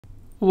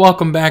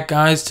Welcome back,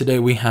 guys. Today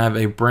we have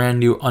a brand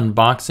new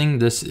unboxing.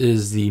 This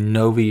is the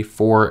Novi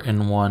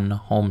 4-in-1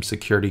 home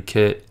security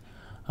kit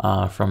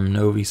from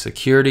Novi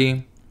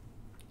Security.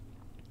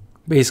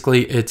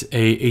 Basically, it's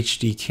a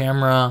HD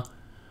camera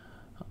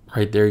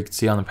right there you can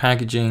see on the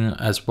packaging,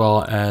 as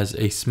well as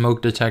a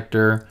smoke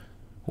detector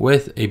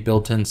with a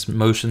built-in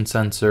motion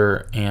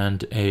sensor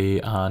and a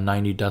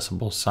 90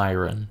 decibel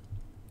siren.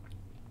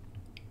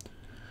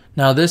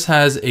 Now this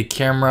has a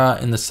camera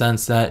in the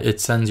sense that it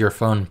sends your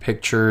phone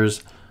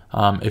pictures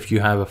if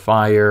you have a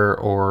fire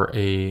or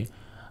a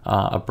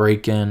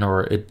break-in,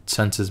 or it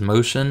senses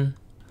motion.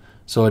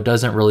 So it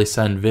doesn't really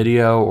send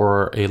video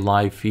or a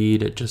live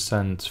feed, it just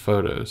sends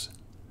photos.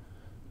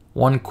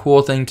 One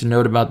cool thing to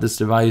note about this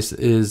device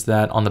is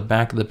that on the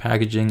back of the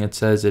packaging it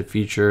says it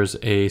features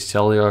a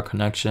cellular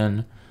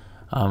connection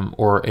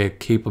or a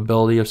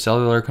capability of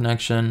cellular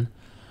connection.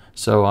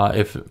 So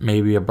if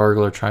maybe a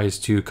burglar tries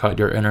to cut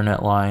your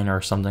internet line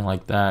or something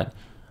like that,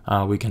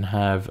 we can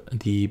have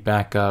the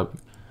backup,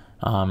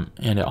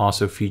 and it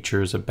also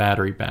features a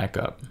battery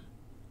backup.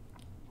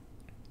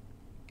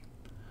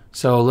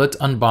 So let's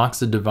unbox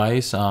the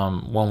device.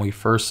 When we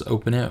first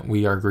open it,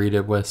 we are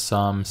greeted with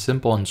some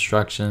simple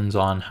instructions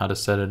on how to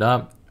set it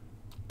up,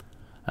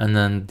 and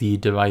then the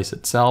device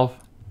itself.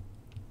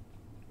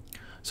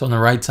 So on the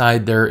right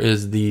side there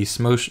is the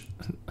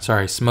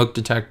smoke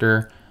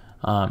detector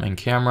and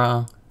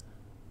camera.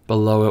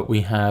 Below it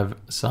we have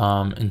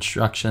some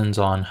instructions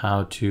on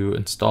how to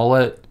install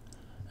it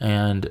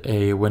and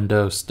a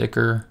Windows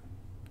sticker.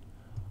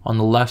 On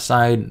the left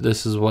side,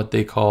 this is what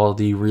they call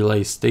the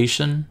relay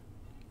station.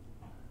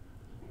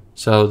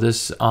 So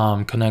this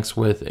connects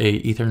with a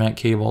Ethernet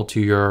cable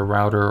to your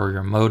router or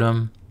your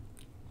modem,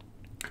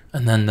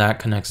 and then that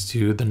connects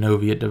to the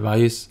Novi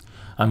device,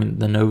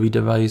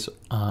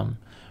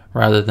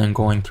 rather than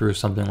going through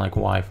something like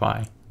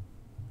Wi-Fi.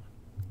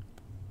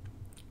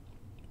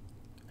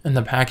 In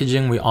the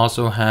packaging, we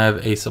also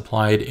have a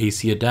supplied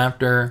AC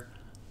adapter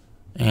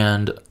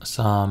and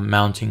some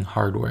mounting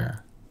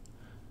hardware.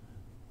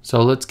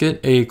 So let's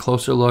get a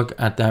closer look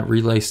at that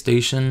relay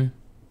station.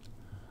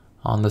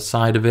 On the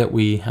side of it,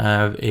 we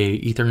have a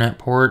Ethernet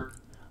port,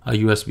 a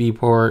USB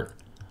port,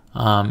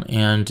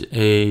 and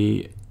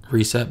a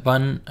reset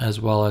button, as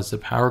well as the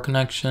power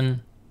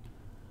connection.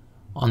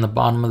 On the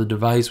bottom of the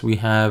device, we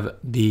have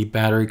the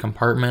battery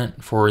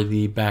compartment for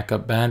the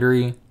backup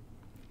battery,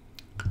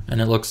 and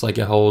it looks like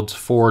it holds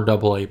 4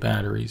 AA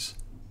batteries.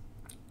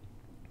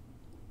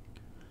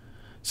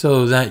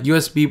 So that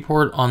USB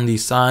port on the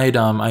side,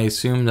 I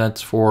assume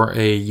that's for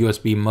a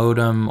USB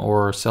modem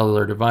or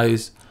cellular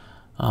device.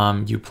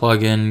 You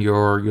plug in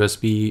your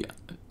USB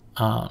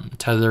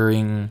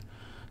tethering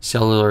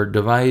cellular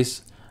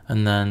device,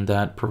 and then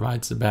that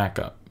provides the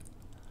backup.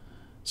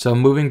 So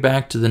moving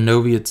back to the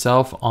Novi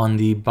itself, on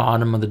the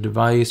bottom of the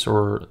device,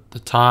 or the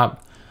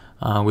top,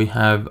 we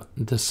have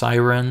the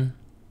siren.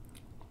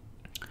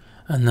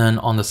 And then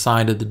on the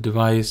side of the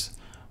device,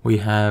 we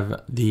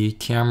have the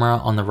camera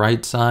on the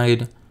right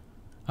side,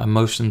 a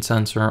motion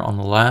sensor on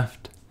the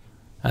left,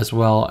 as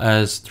well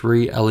as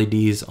 3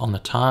 LEDs on the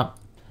top.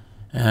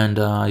 And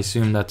I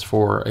assume that's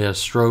for a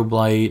strobe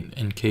light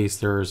in case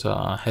there's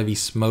heavy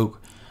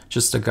smoke,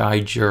 just to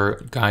guide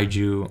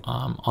you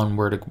on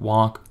where to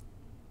walk.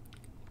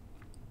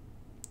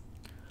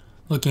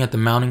 Looking at the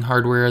mounting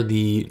hardware,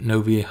 the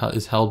Novi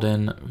is held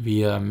in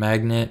via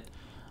magnet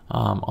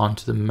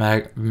onto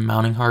the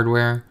mounting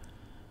hardware.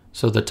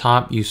 So the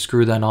top, you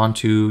screw that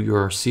onto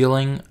your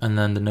ceiling, and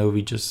then the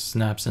Novi just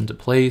snaps into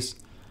place,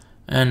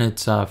 and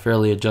it's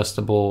fairly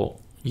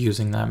adjustable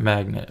using that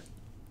magnet.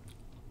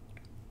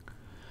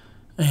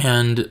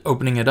 And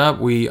opening it up,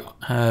 we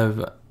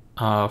have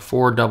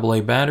 4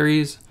 AA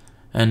batteries,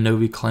 and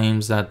Novi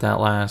claims that that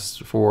lasts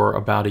for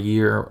about a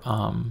year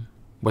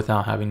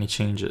without having to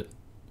change it.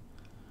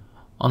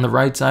 On the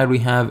right side, we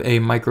have a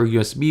micro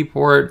USB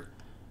port,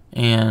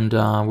 and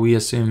we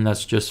assume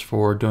that's just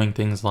for doing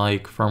things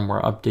like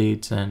firmware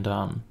updates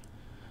and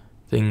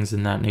things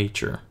in that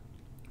nature.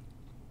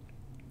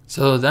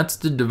 So that's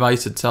the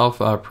device itself,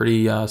 a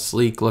pretty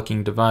sleek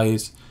looking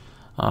device.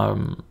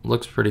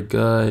 Looks pretty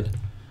good.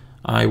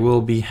 I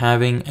will be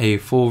having a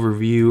full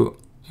review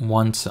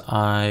once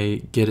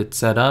I get it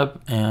set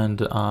up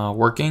and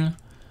working.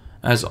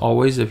 As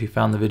always, if you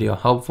found the video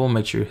helpful,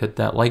 make sure you hit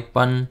that like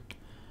button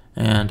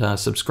and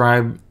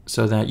subscribe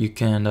so that you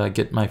can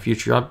get my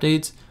future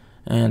updates.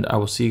 And I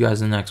will see you guys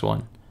in the next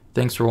one.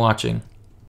 Thanks for watching.